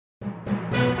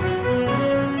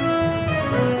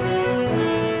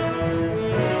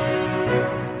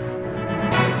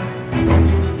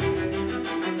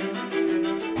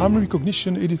Army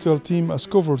Recognition editorial team has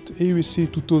covered AUSA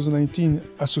 2019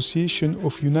 Association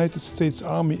of United States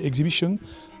Army exhibition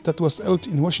that was held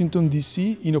in Washington,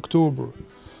 D.C. in October.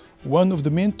 One of the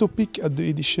main topics at the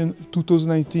edition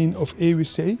 2019 of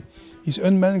AUSA is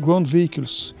unmanned ground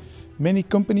vehicles. Many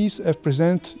companies have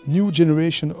presented new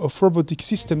generation of robotic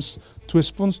systems to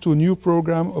respond to a new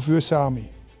program of US Army.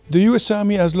 The US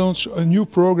Army has launched a new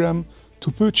program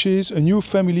to purchase a new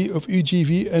family of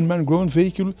UGV unmanned ground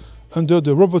vehicle under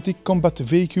the Robotic Combat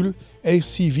Vehicle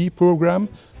RCV program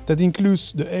that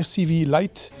includes the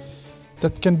RCV-Light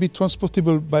that can be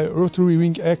transportable by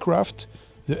rotary-wing aircraft,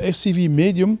 the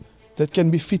RCV-Medium that can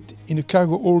be fit in a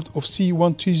cargo hold of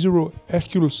C-130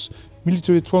 Hercules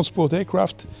military transport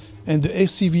aircraft, and the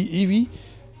RCV-Heavy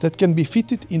that can be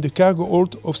fitted in the cargo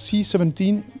hold of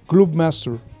C-17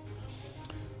 Globemaster.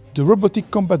 The Robotic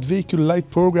Combat Vehicle Light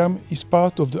program is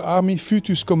part of the Army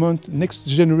Future Command Next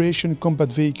Generation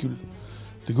Combat Vehicle.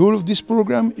 The goal of this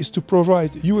program is to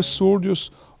provide US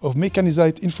soldiers of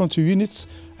mechanized infantry units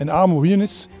and armor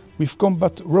units with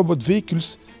combat robot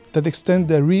vehicles that extend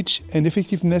their reach and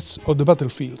effectiveness on the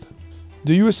battlefield.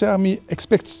 The US Army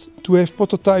expects to have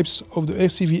prototypes of the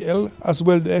RCV-L as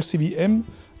well the RCV-M,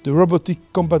 the Robotic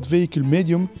Combat Vehicle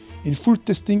Medium, in full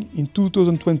testing in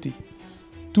 2020.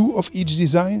 Two of each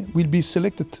design will be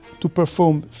selected to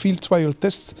perform field trial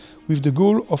tests with the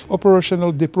goal of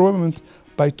operational deployment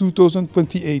by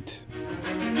 2028.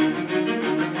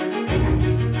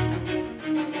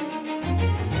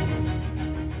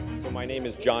 My name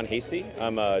is John Hasty.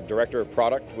 I'm a Director of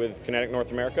Product with QinetiQ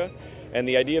North America, and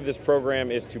the idea of this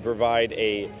program is to provide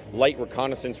a light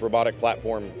reconnaissance robotic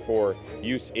platform for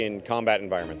use in combat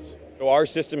environments. So our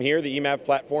system here, the EMAV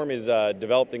platform, is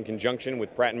developed in conjunction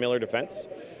with Pratt & Miller Defense.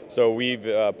 So we've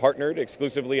partnered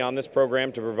exclusively on this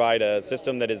program to provide a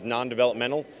system that is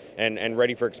non-developmental and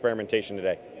ready for experimentation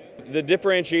today. The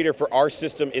differentiator for our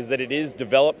system is that it is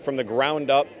developed from the ground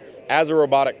up as a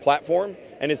robotic platform,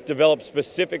 and it's developed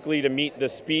specifically to meet the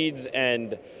speeds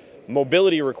and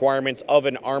mobility requirements of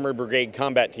an armored brigade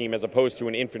combat team as opposed to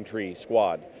an infantry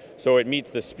squad. So it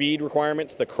meets the speed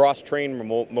requirements, the cross-train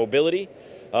mobility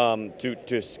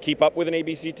to keep up with an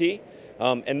ABCT.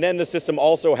 And then the system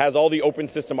also has all the open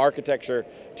system architecture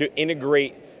to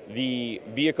integrate the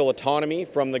vehicle autonomy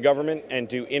from the government and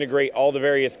to integrate all the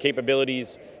various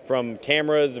capabilities from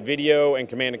cameras, video, and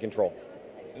command and control.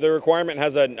 The requirement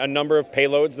has a number of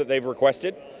payloads that they've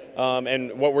requested,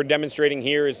 and what we're demonstrating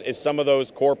here is some of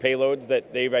those core payloads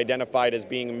that they've identified as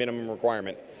being a minimum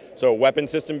requirement. So weapon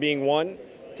system being one,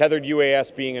 tethered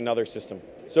UAS being another system.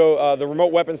 So the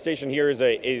remote weapon station here is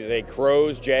a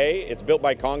CROWS-J. It's built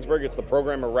by Kongsberg. It's the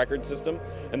program of record system,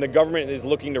 and the government is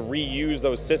looking to reuse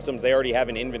those systems they already have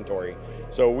in inventory.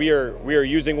 So we are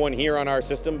using one here on our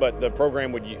system, but the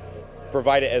program would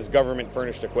provide it as government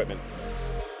furnished equipment.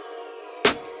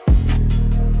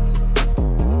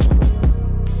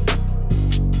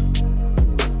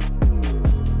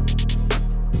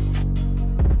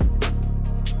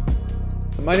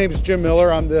 My name is Jim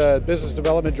Miller. I'm the Business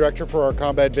Development Director for our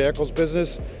Combat Vehicles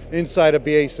business inside of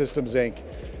BA Systems, Inc.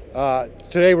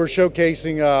 Today we're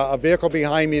showcasing a vehicle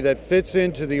behind me that fits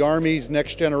into the Army's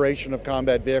next generation of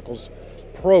combat vehicles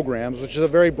programs, which is a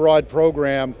very broad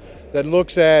program that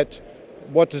looks at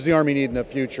what does the Army need in the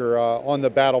future on the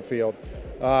battlefield.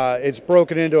 It's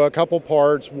broken into a couple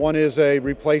parts. One is a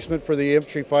replacement for the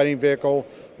infantry fighting vehicle.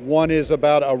 One is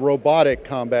about a robotic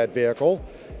combat vehicle.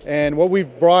 And what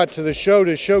we've brought to the show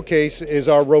to showcase is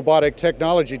our robotic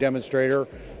technology demonstrator,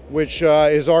 which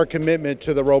is our commitment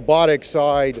to the robotic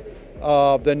side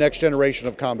of the next generation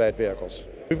of combat vehicles.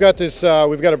 We've got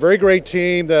a very great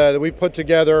team that we've put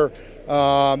together,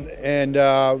 and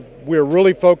we're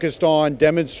really focused on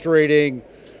demonstrating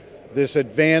this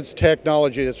advanced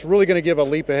technology that's really going to give a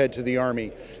leap ahead to the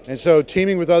Army. And so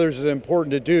teaming with others is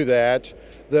important to do that.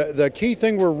 The key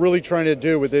thing we're really trying to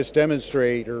do with this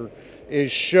demonstrator is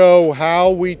show how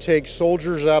we take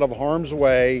soldiers out of harm's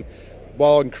way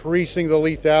while increasing the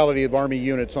lethality of Army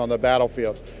units on the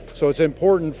battlefield. So it's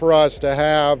important for us to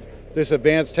have this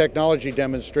advanced technology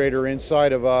demonstrator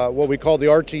inside of what we call the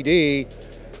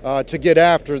RTD to get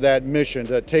after that mission,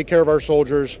 to take care of our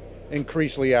soldiers,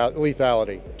 increase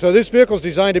lethality. So this vehicle is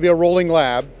designed to be a rolling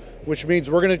lab, which means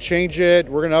we're going to change it,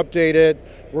 we're going to update it,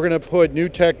 we're going to put new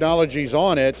technologies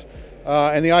on it.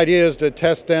 And the idea is to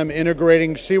test them,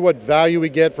 integrating, see what value we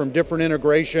get from different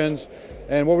integrations.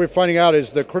 And what we're finding out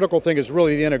is the critical thing is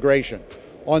really the integration.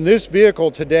 On this vehicle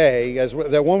today,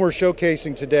 the one we're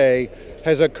showcasing today,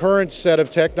 has a current set of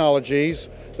technologies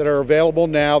that are available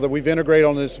now that we've integrated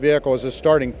on this vehicle as a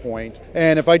starting point.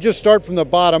 And if I just start from the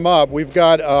bottom up, we've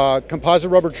got a composite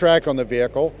rubber track on the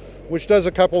vehicle. which does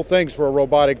a couple things for a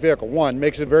robotic vehicle. One,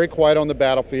 makes it very quiet on the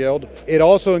battlefield. It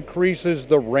also increases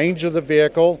the range of the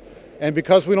vehicle, and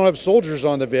because we don't have soldiers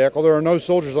on the vehicle, there are no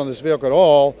soldiers on this vehicle at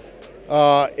all,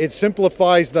 it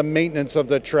simplifies the maintenance of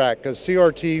the track, because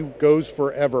CRT goes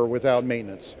forever without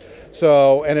maintenance.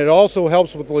 So, and it also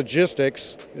helps with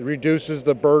logistics. It reduces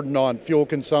the burden on fuel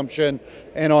consumption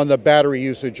and on the battery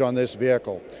usage on this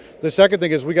vehicle. The second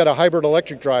thing is we got a hybrid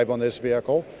electric drive on this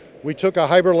vehicle. We took a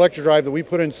hybrid electric drive that we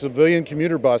put in civilian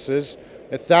commuter buses,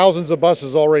 thousands of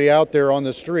buses already out there on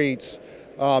the streets,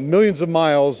 millions of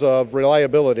miles of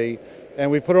reliability,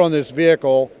 and we put it on this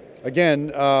vehicle.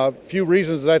 Again, a few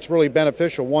reasons that's really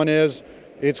beneficial. One is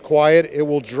it's quiet, it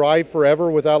will drive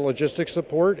forever without logistics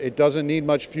support, it doesn't need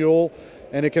much fuel,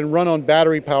 and it can run on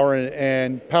battery power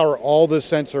and power all the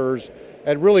sensors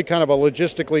at really kind of a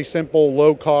logistically simple,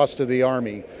 low cost to the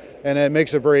Army. And it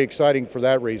makes it very exciting for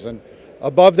that reason.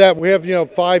 Above that, we have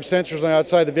 5 sensors on the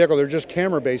outside of the vehicle. They're just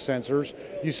camera-based sensors.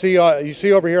 You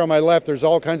see over here on my left, there's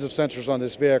all kinds of sensors on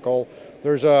this vehicle.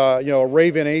 There's a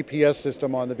Raven APS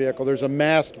system on the vehicle. There's a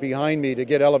mast behind me to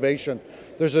get elevation.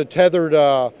 There's a tethered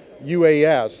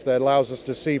UAS that allows us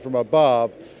to see from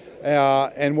above.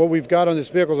 And what we've got on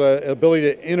this vehicle is an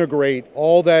ability to integrate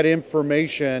all that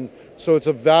information so it's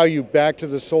of value back to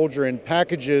the soldier in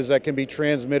packages that can be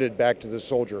transmitted back to the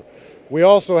soldier. We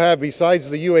also have, besides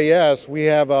the UAS, we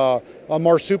have a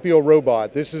marsupial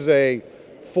robot. This is a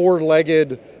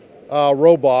 4-legged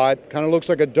robot, kind of looks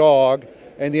like a dog,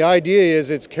 and the idea is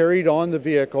it's carried on the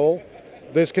vehicle.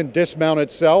 This can dismount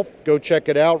itself, go check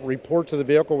it out, report to the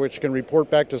vehicle, which can report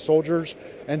back to soldiers,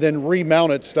 and then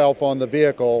remount itself on the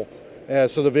vehicle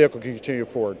so the vehicle can continue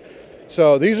forward.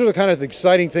 So these are the kind of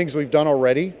exciting things we've done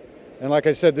already. And like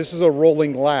I said, this is a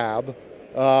rolling lab.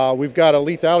 We've got a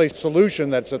lethality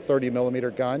solution that's a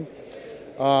 30mm gun,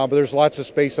 but there's lots of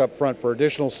space up front for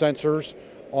additional sensors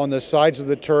on the sides of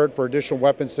the turret for additional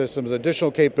weapon systems,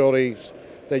 additional capabilities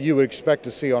that you would expect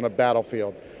to see on a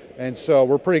battlefield. And so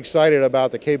we're pretty excited about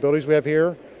the capabilities we have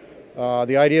here.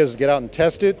 The idea is to get out and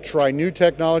test it, try new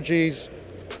technologies,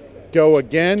 go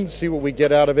again, see what we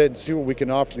get out of it, and see what we can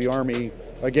offer the Army.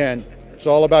 Again, it's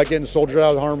all about getting soldiers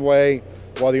out of harm's way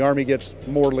while the Army gets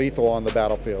more lethal on the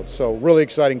battlefield. So really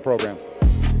exciting program.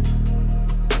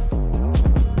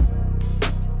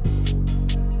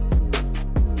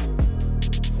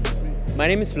 My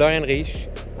name is Florian Riesch.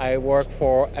 I work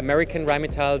for American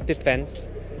Rheinmetall Defense.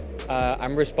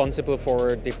 I'm responsible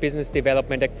for the business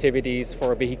development activities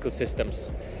for vehicle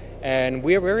systems. And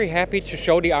we are very happy to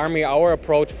show the Army our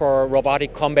approach for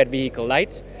Robotic Combat Vehicle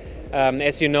Light.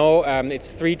 As you know,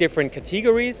 it's 3 different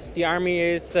categories the Army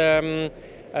is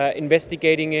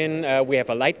investigating in. We have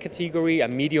a light category, a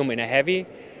medium, and a heavy.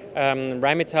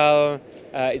 Rheinmetall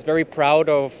is very proud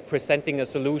of presenting a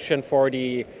solution for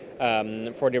the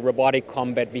Robotic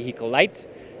Combat Vehicle Light.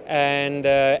 And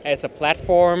as a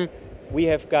platform, we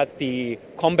have got the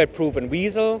combat-proven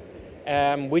Wiesel,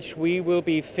 which we will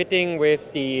be fitting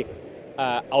with the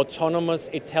autonomous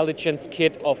intelligence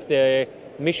kit of the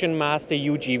Mission Master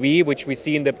UGV, which we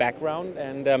see in the background,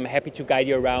 and I'm happy to guide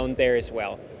you around there as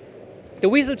well. The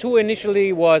Wiesel 2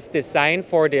 initially was designed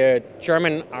for the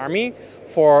German Army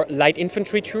for light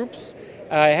infantry troops.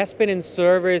 It has been in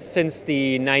service since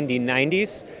the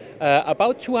 1990s.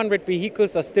 About 200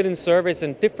 vehicles are still in service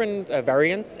in different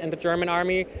variants in the German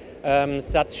Army,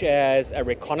 such as a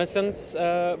reconnaissance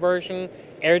version,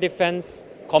 air defense,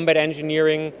 combat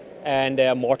engineering, and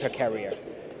a mortar carrier.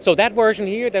 So that version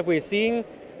here that we're seeing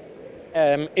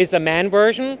is a man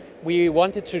version. We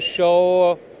wanted to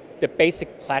show the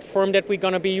basic platform that we're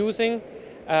going to be using.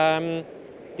 The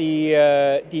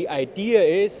idea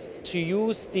is to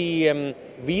use the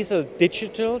Wiesel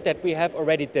Digital that we have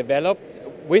already developed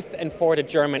with and for the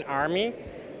German Army.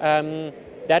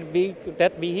 That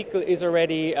vehicle is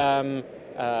already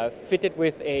fitted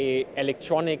with an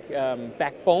electronic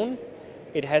backbone.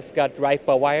 It has got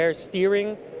drive-by-wire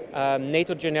steering,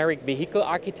 NATO generic vehicle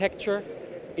architecture.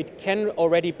 It can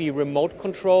already be remote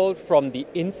controlled from the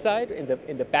inside,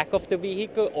 in the back of the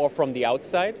vehicle, or from the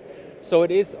outside. So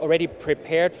it is already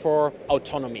prepared for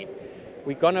autonomy.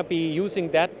 We're going to be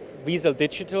using that Wiesel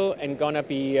Digital and going to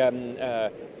be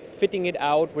fitting it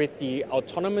out with the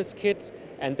autonomous kit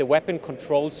and the weapon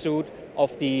control suit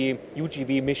of the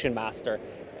UGV Mission Master,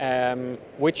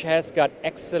 which has got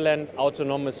excellent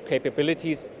autonomous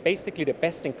capabilities, basically the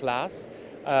best in class.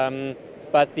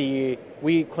 But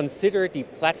we consider the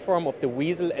platform of the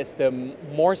Wiesel as the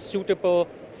more suitable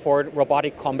for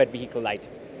Robotic Combat Vehicle Light.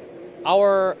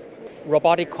 Our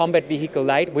Robotic Combat Vehicle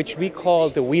Light, which we call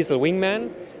the Wiesel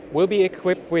Wingman, will be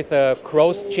equipped with a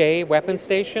Cross J weapon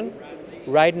station.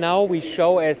 Right now we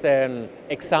show as an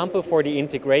example for the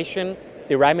integration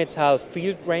the Rheinmetall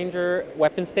Field Ranger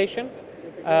weapon station,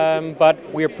 but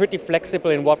we are pretty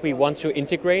flexible in what we want to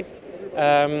integrate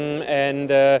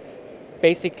and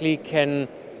basically can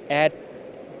add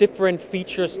different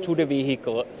features to the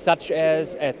vehicle, such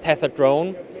as a tethered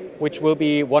drone, which will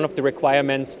be one of the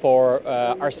requirements for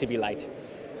RCV-Light.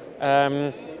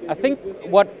 I think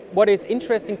what is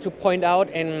interesting to point out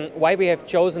and why we have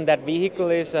chosen that vehicle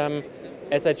is,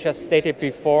 as I just stated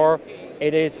before,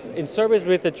 it is in service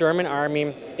with the German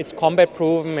Army. It's combat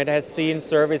proven. It has seen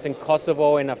service in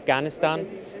Kosovo and Afghanistan.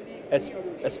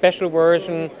 A special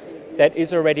version that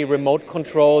is already remote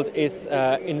controlled is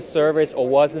in service or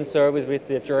was in service with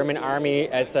the German Army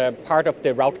as a part of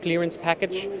the route clearance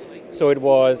package. So it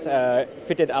was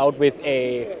fitted out with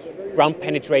a ground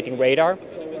penetrating radar.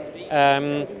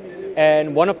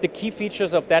 And one of the key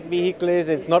features of that vehicle is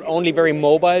it's not only very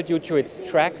mobile due to its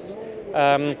tracks,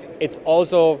 it's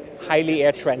also highly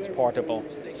air transportable.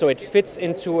 So it fits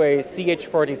into a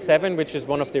CH-47, which is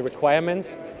one of the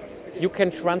requirements. You can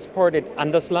transport it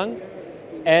underslung,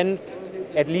 and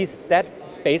at least that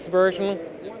base version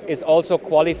is also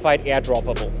qualified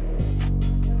airdroppable.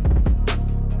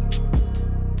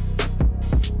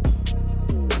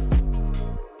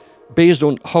 Based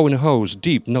on Hohenhau's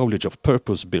deep knowledge of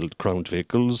purpose-built ground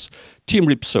vehicles, Team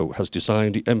Ripsaw has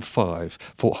designed the M5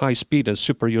 for high speed and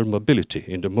superior mobility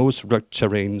in the most rugged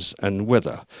terrains and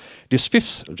weather. This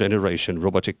fifth-generation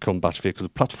robotic combat vehicle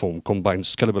platform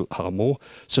combines scalable armor,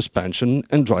 suspension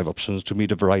and drive options to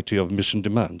meet a variety of mission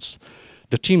demands.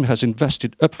 The team has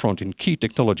invested upfront in key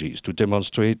technologies to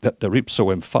demonstrate that the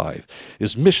Ripsaw M5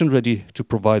 is mission-ready to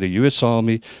provide the US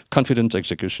Army confident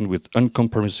execution with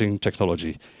uncompromising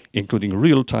technology, including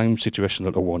real-time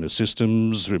situational awareness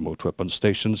systems, remote weapon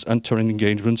stations, and terrain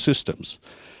engagement systems.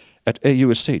 At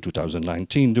AUSA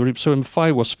 2019, the Ripsaw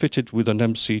M5 was fitted with an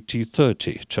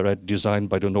MCT-30 turret designed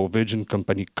by the Norwegian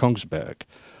company Kongsberg,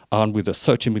 armed with a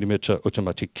 30mm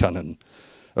automatic cannon.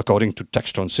 According to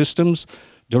Textron Systems,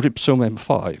 the Ripsaw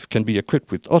M5 can be equipped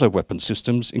with other weapon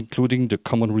systems, including the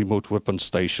common remote weapon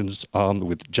stations armed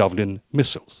with Javelin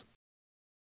missiles.